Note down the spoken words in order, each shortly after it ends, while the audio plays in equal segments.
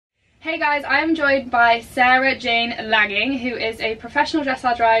Hey guys, I am joined by Sarah Jane Lanning, who is a professional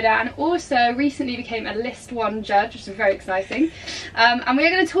dressage rider and also recently became a List 1 judge, which is very exciting. And we're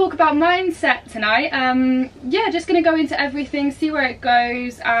going to talk about mindset tonight. Yeah, just going to go into everything, see where it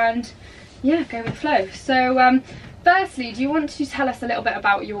goes, and yeah, go with the flow. So firstly, do you want to tell us a little bit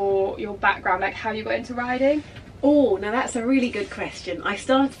about your background, like how you got into riding? Oh, now that's a really good question.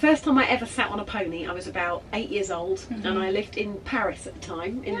 First time I ever sat on a pony, I was about 8 years old, and I lived in Paris at the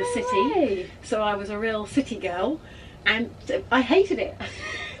time, in the city. So I was a real city girl, and I hated it.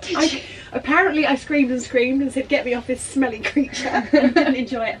 Apparently I screamed and screamed and said, "Get me off this smelly creature," and didn't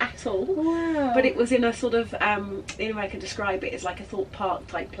enjoy it at all. Wow. But it was in a sort of, the only way I can describe it is like a Thorpe Park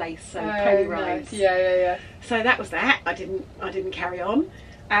type place, so pony rides. Nice. Yeah. So that was that. I didn't carry on.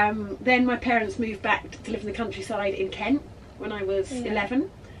 Then my parents moved back to live in the countryside in Kent when I was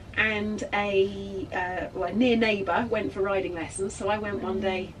 11, and a near neighbour went for riding lessons, so I went one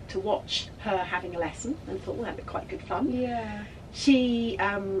day to watch her having a lesson and thought, well, that'd be quite good fun. Yeah. She,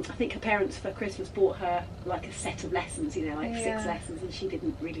 I think her parents for Christmas bought her like a set of lessons, you know, like 6 lessons, and she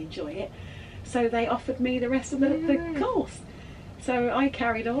didn't really enjoy it, so they offered me the rest of the course. So I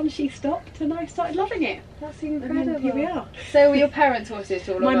carried on, she stopped, and I started loving it. That's incredible. And here we are. So were your parents horses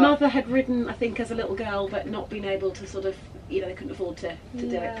at all? My mother had ridden, I think, as a little girl, but not been able to sort of, you know, they couldn't afford to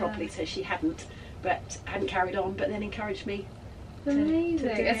do it properly, so she hadn't carried on, but then encouraged me to do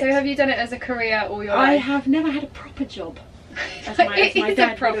it. So have you done it as a career all your life? I have never had a proper job, as my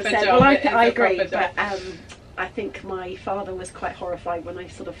dad would have said. Well, I agree, but I think my father was quite horrified when I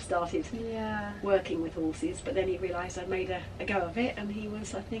sort of started working with horses, but then he realised I'd made a go of it, and he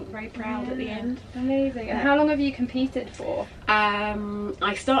was, I think, very proud at the end. Amazing. And how long have you competed for?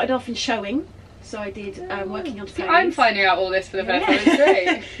 I started off in showing, so I did working on ponies. I'm finding out all this for the first time,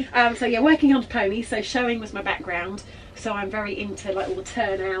 it's great. So yeah, working on ponies, so showing was my background, so I'm very into like all the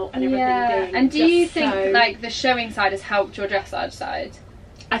turnout and everything being. And do you think like the showing side has helped your dressage side?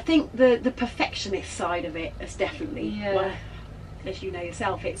 I think the perfectionist side of it has definitely, well, as you know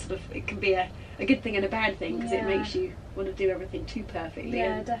yourself, it can be a good thing and a bad thing, because it makes you want to do everything too perfectly.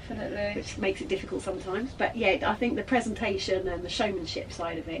 Yeah, definitely. Which makes it difficult sometimes. But yeah, I think the presentation and the showmanship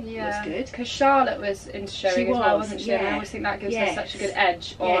side of it was good. Because Charlotte was into showing as well, wasn't she? And I always think that gives her such a good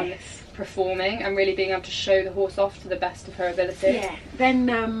edge on performing and really being able to show the horse off to the best of her ability. Yeah. Then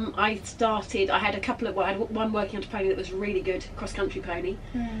I had a couple of, I had one working on a pony that was really good, cross-country pony.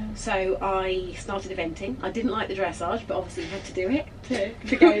 So I started eventing. I didn't like the dressage, but obviously you had to do it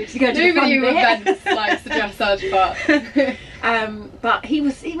to go to the fun bit. Events likes the dressage part. But he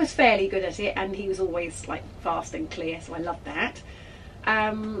was fairly good at it, and he was always like fast and clear, so I loved that.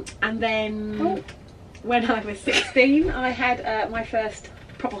 And then when I was 16, I had my first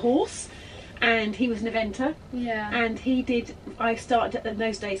proper horse, and he was an eventer. And I started in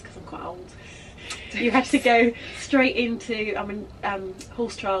those days, because I'm quite old, you had to go straight into,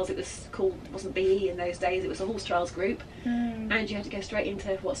 horse trials. It wasn't BE in those days, it was a horse trials group, and you had to go straight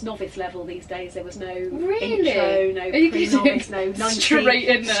into what's novice level these days. There was no intro, no pre-novice, no 90,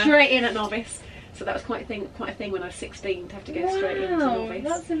 straight in at novice. So that was quite a thing when I was 16, to have to go straight into novice.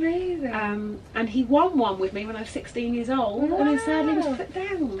 That's amazing. And he won one with me when I was 16 years old, and then sadly was put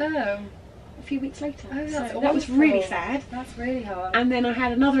down a few weeks later. So that was really sad. That's really hard. And then I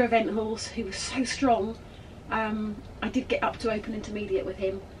had another event horse who was so strong. I did get up to open intermediate with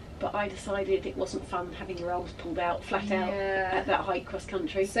him, but I decided it wasn't fun having your arms pulled out flat out at that height cross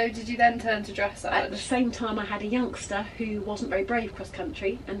country. So did you then turn to dressage? At the same time, I had a youngster who wasn't very brave cross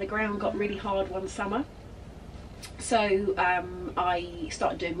country, and the ground got really hard one summer. So I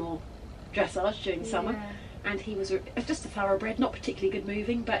started doing more dressage during the summer. And he was just a thoroughbred, not particularly good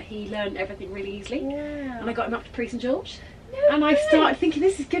moving, but he learned everything really easily. And I got him up to Prix St George, and I started thinking,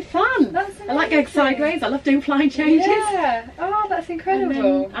 this is good fun. I like going sideways, I love doing flying changes. Oh, that's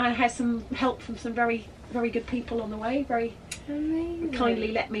incredible. And I had some help from some very, very good people on the way, very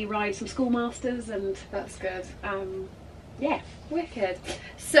kindly let me ride some schoolmasters, and that's good. Yeah. Wicked.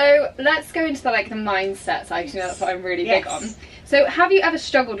 So let's go into the mindset side, because that's what I'm really big on. So have you ever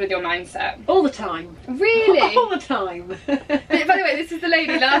struggled with your mindset? All the time. Really? All the time. By the way, this is the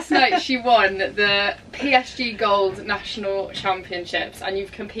lady, last night she won the PSG Gold National Championships, and you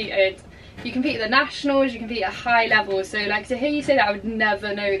compete at the nationals, you compete at high levels, so like to hear you say that, I would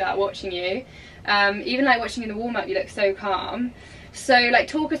never know that watching you. Even like watching you in the warm-up, you look so calm. So like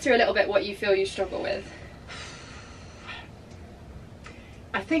talk us through a little bit what you feel you struggle with.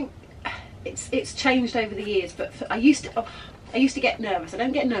 I think it's changed over the years, but I used to get nervous. I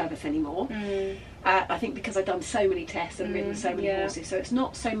don't get nervous anymore. I think because I've done so many tests and ridden so many horses, so it's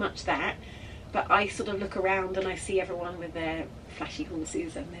not so much that, but I sort of look around and I see everyone with their flashy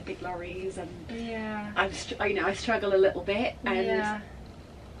horses and their big lorries, and Yeah. I struggle a little bit, and Yeah.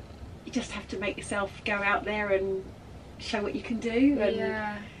 you just have to make yourself go out there and show what you can do. And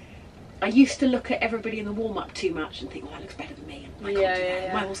Yeah. I used to look at everybody in the warm-up too much and think, well, that looks better than me, and I can't do that,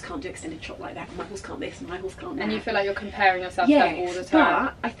 and my horse can't do extended trot like that, and my horse can't this, and my horse can't that. And you feel like you're comparing yourself to them all the time.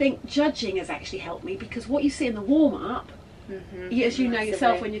 But I think judging has actually helped me, because what you see in the warm-up, as you know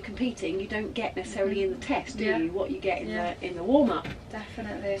yourself, when you're competing, you don't get necessarily in the test, do you? What you get in the warm-up.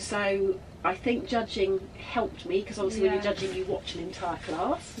 Definitely. So I think judging helped me, because obviously when you're judging, you watch an entire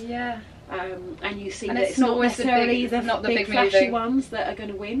class. Yeah. And you see And that it's it's not not always the necessarily big- not the big big flashy moving. ones that are going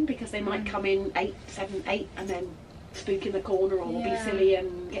to win, because they might come in 8, 7, 8 and then spook in the corner, or be silly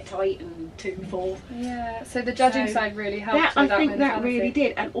and get tight and 2, 4. Yeah. So the judging side really helped. I with that think that mentality. really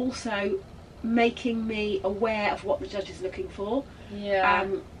did, and also making me aware of what the judge is looking for. Yeah.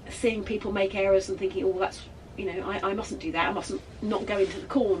 Seeing people make errors and thinking, oh, that's, I mustn't do that. I mustn't not go into the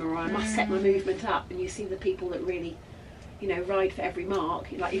corner, or I must set my movement up. And you see the people that really, ride for every mark.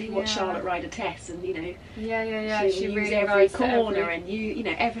 Like if you watch Charlotte ride a test, and she really use every rides to corner, and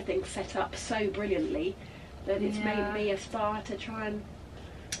everything's set up so brilliantly that it's made me aspire to try and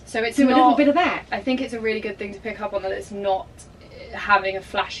so it's do not, a little bit of that. I think it's a really good thing to pick up on, that it's not having a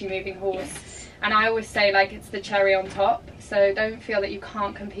flashy moving horse. And I always say, like, it's the cherry on top. So don't feel that you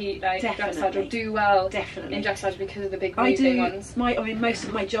can't compete, like, dressage, or do well in dressage because of the big moving ones. Most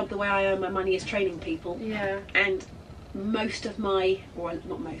of my job, the way I earn my money, is training people. Yeah. And most of my, or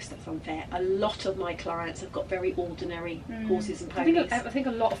not most, that's unfair, a lot of my clients have got very ordinary horses and ponies. I think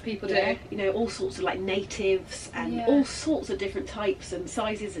a lot of people do. All sorts of like natives, and all sorts of different types and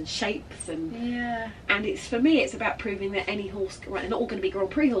sizes and shapes, and it's, for me, it's about proving that any horse, right, they're not all going to be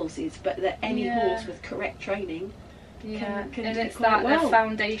Grand Prix horses, but that any horse with correct training can and do it's quite that well. the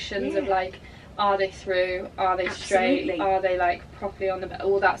foundations of, like, are they through, are they straight, are they, like, properly on the,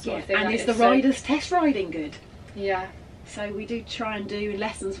 all that sort of thing. And is the rider's test riding good? Yeah. So we do try and do, in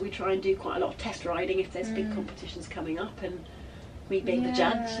lessons, we try and do quite a lot of test riding if there's big competitions coming up, and me being the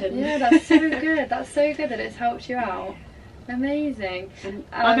judge. And that's so good. That's so good that it's helped you out. Amazing. And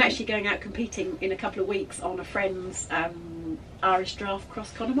I'm actually going out competing in a couple of weeks on a friend's Irish Draft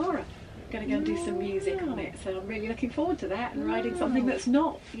Cross Connemara. Going to go and do some music on it, so I'm really looking forward to that, and riding something that's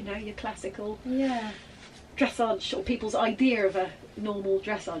not, your classical dressage, or people's idea of a normal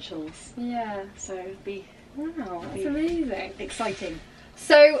dressage horse. Yeah. So it'd be that's amazing. Exciting.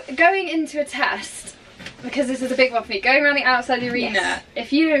 So going into a test, because this is a big one for me, going around the outside arena,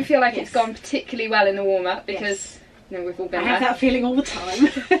 if you don't feel like it's gone particularly well in the warm-up, because we've all been there. I have that feeling all the time.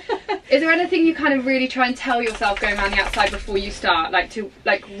 Is there anything you kind of really try and tell yourself going around the outside before you start, like to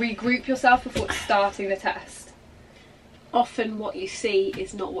regroup yourself before starting the test? Often what you see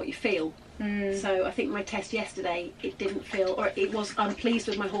is not what you feel. So I think my test yesterday, it didn't feel, or it was, I'm pleased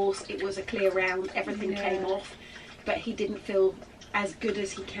with my horse, it was a clear round, everything came off, but he didn't feel as good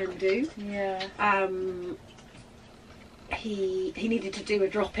as he can do. He needed to do a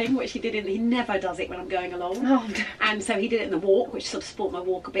dropping, which he didn't. He never does it when I'm going along. And so he did it in the walk, which sort of spoilt my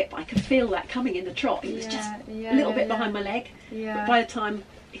walk a bit, but I could feel that coming in the trot. It was just a little bit behind my leg, but by the time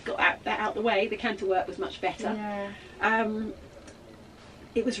it got out the way, the canter work was much better.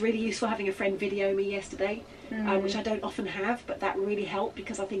 It was really useful having a friend video me yesterday, which I don't often have, but that really helped,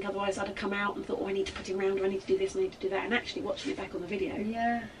 because I think otherwise I'd have come out and thought, oh, I need to put him round, or I need to do this, and I need to do that, and actually watching it back on the video,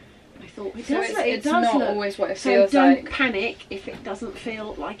 I thought, it does not look. always what it feels so like. don't panic if it doesn't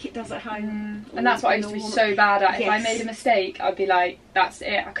feel like it does at home. And that's what I used to be so bad at. If I made a mistake, I'd be like, that's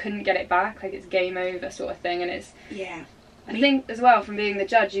it, I couldn't get it back, like it's game over sort of thing. And it's, I think as well, from being the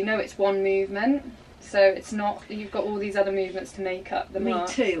judge, it's one movement. So it's not, you've got all these other movements to make up the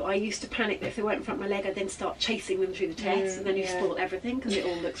mark. Me too. I used to panic that if they weren't in front of my leg, I'd then start chasing them through the test, and then you spoil everything because it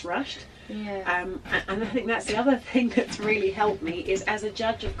all looks rushed. And I think that's the other thing that's really helped me, is as a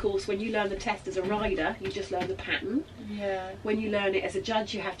judge, of course, when you learn the test as a rider, you just learn the pattern. When you learn it as a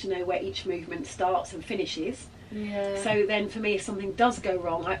judge, you have to know where each movement starts and finishes. So then for me, if something does go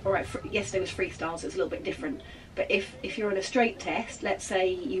wrong, yesterday was freestyle, so it's a little bit different. But if you're in a straight test, let's say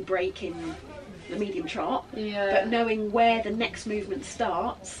you break in the medium trot, but knowing where the next movement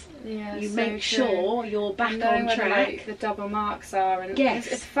starts, you make sure you're back on track. Where, like, the double marks are, and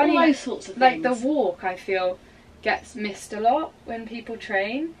it's funny, all those sorts of like things. The walk, I feel, gets missed a lot when people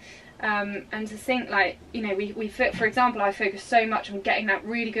train. And to think, like, we for example, I focus so much on getting that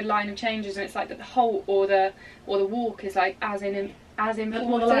really good line of changes, and it's like that the halt or the walk is like as important.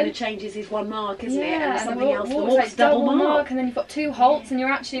 Well, the line of changes is one mark, isn't it? And something else. The walk's walk's like double mark, and then you've got 2 halts, and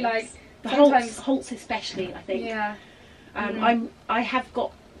you're actually like the sometimes halts especially, I think. I have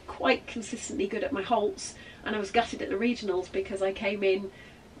got quite consistently good at my halts. and I was gutted at the regionals because I came in,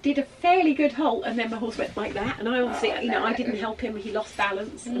 did a fairly good halt, and then my horse went like that, and I obviously, I didn't help him, he lost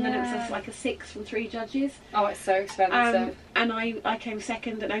balance, and then it was just like a 6 from 3 judges. Oh, it's so expensive. And I came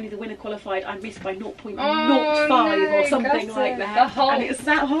second, and only the winner qualified. I missed by 0.05 no, or something like that. The halt. And it was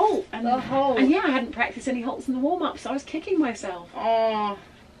that halt. And, the halt. And yeah, I hadn't practiced any halts in the warm-up, so I was kicking myself. Oh,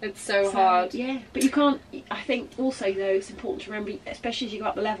 it's so hard. Yeah, but you can't, I think also though, it's important to remember, especially as you go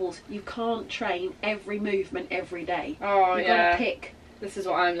up the levels, you can't train every movement every day. Oh, You've got to pick. This is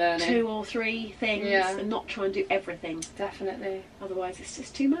what I'm learning. 2 or 3 things and not try and do everything. Definitely. Otherwise it's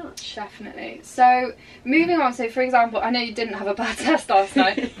just too much. Definitely. So, moving on, so for example, I know you didn't have a bad test last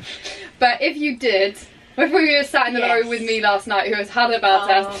night, but if you did, if we were sat in the lorry with me last night who has had a bad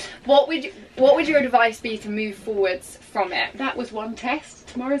test, what would your advice be to move forwards from it? That was one test,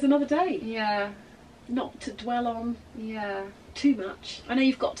 tomorrow's another day. Yeah. Not to dwell on too much. I know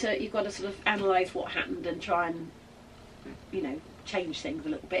you've got to sort of analyse what happened and try and, you know, change things a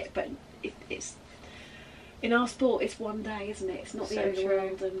little bit, but it's in our sport, it's one day, isn't it? It's not the end of the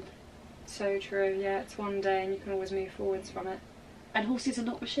world. And so true. Yeah, it's one day, and you can always move forwards from it. And horses are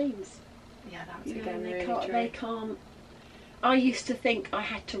not machines. Yeah, that's again really true. They can't. I used to think I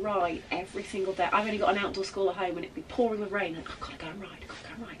had to ride every single day. I've only got an outdoor school at home, and it'd be pouring with rain, and I've got to go and ride. I've got to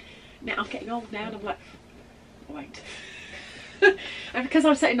go and ride. Now I'm getting old now, and I'm like, I won't. And because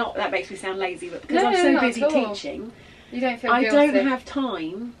I'm so not, that makes me sound lazy, but because I'm so busy teaching. You don't feel guilty. I don't have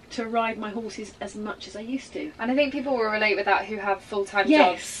time to ride my horses as much as I used to. And I think people will relate with that who have full-time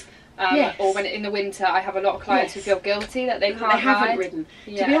jobs. Or when in the winter, I have a lot of clients who feel guilty that they can't haven't ridden.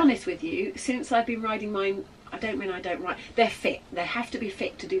 To be honest with you, since I've been riding mine, I don't ride. They're fit. They have to be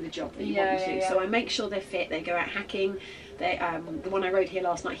fit to do the job that you want them to. So I make sure they're fit. They go out hacking. They, the one I rode here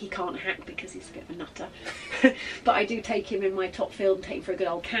last night, he can't hack because he's a bit of a nutter. But I do take him in my top field and take him for a good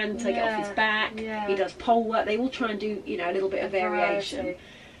old canter, get off his back. He does pole work. They all try and do, you know, a little bit of variation.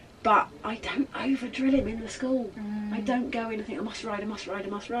 But I don't over drill him in the school. I don't go in and think I must ride.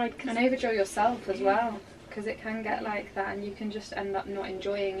 And over drill yourself as well, because it can get like that, and you can just end up not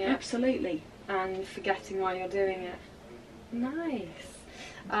enjoying it. Absolutely. And forgetting why you're doing it.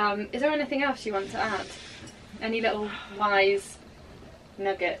 Nice. Is there anything else you want to add? Any little wise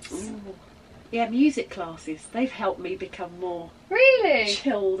nuggets? Ooh. Yeah, music classes. They've helped me become more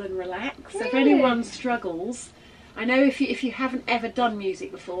chilled and relaxed. If anyone struggles, I know if you haven't ever done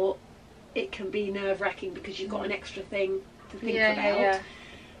music before, it can be nerve-wracking because you've got an extra thing to think about.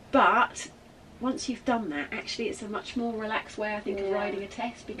 But once you've done that, actually it's a much more relaxed way, I think, of riding a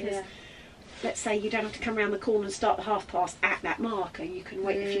test, because let's say you don't have to come around the corner and start the half pass at that marker. You can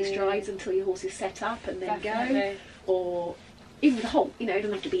wait a few strides until your horse is set up and then go. Or even with a halt, you know, it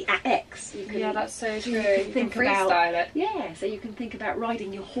doesn't have to be at X. You can, that's so true. You can think freestyle about it. Yeah, so you can think about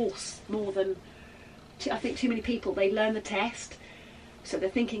riding your horse more than. I think too many people, they learn the test, so they're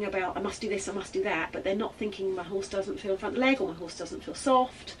thinking about, I must do this, I must do that, but they're not thinking my horse doesn't feel front leg or my horse doesn't feel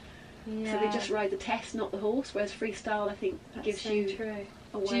soft. So they just ride the test, not the horse. Whereas freestyle, I think, gives you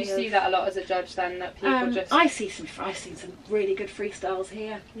a way. Do you see that a lot as a judge then, that people just? I've seen some really good freestyles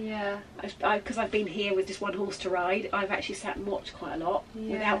here. Yeah. Because I've been here with just one horse to ride, I've actually sat and watched quite a lot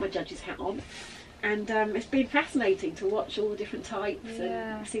without my judge's hat on, and it's been fascinating to watch all the different types. And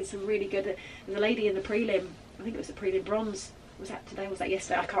I've seen some really good. And the lady in the prelim, I think it was the prelim bronze. Was that today? Was that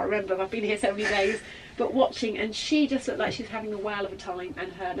yesterday? I can't remember. I've been here so many days. But watching, and she just looked like she was having a whale of a time.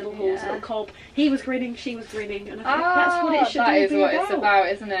 And her little horse, little cob, he was grinning, she was grinning, and I think that's what it should be about. That is what it's about,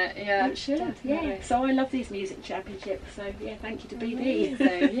 isn't it? Yeah, it should. Definitely. Yeah. So I love these music championships. So yeah, thank you to BB.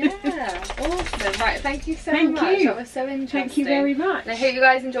 Yeah, awesome. Right, thank you so much. That was so interesting. Thank you very much. And I hope you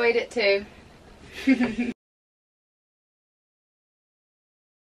guys enjoyed it too.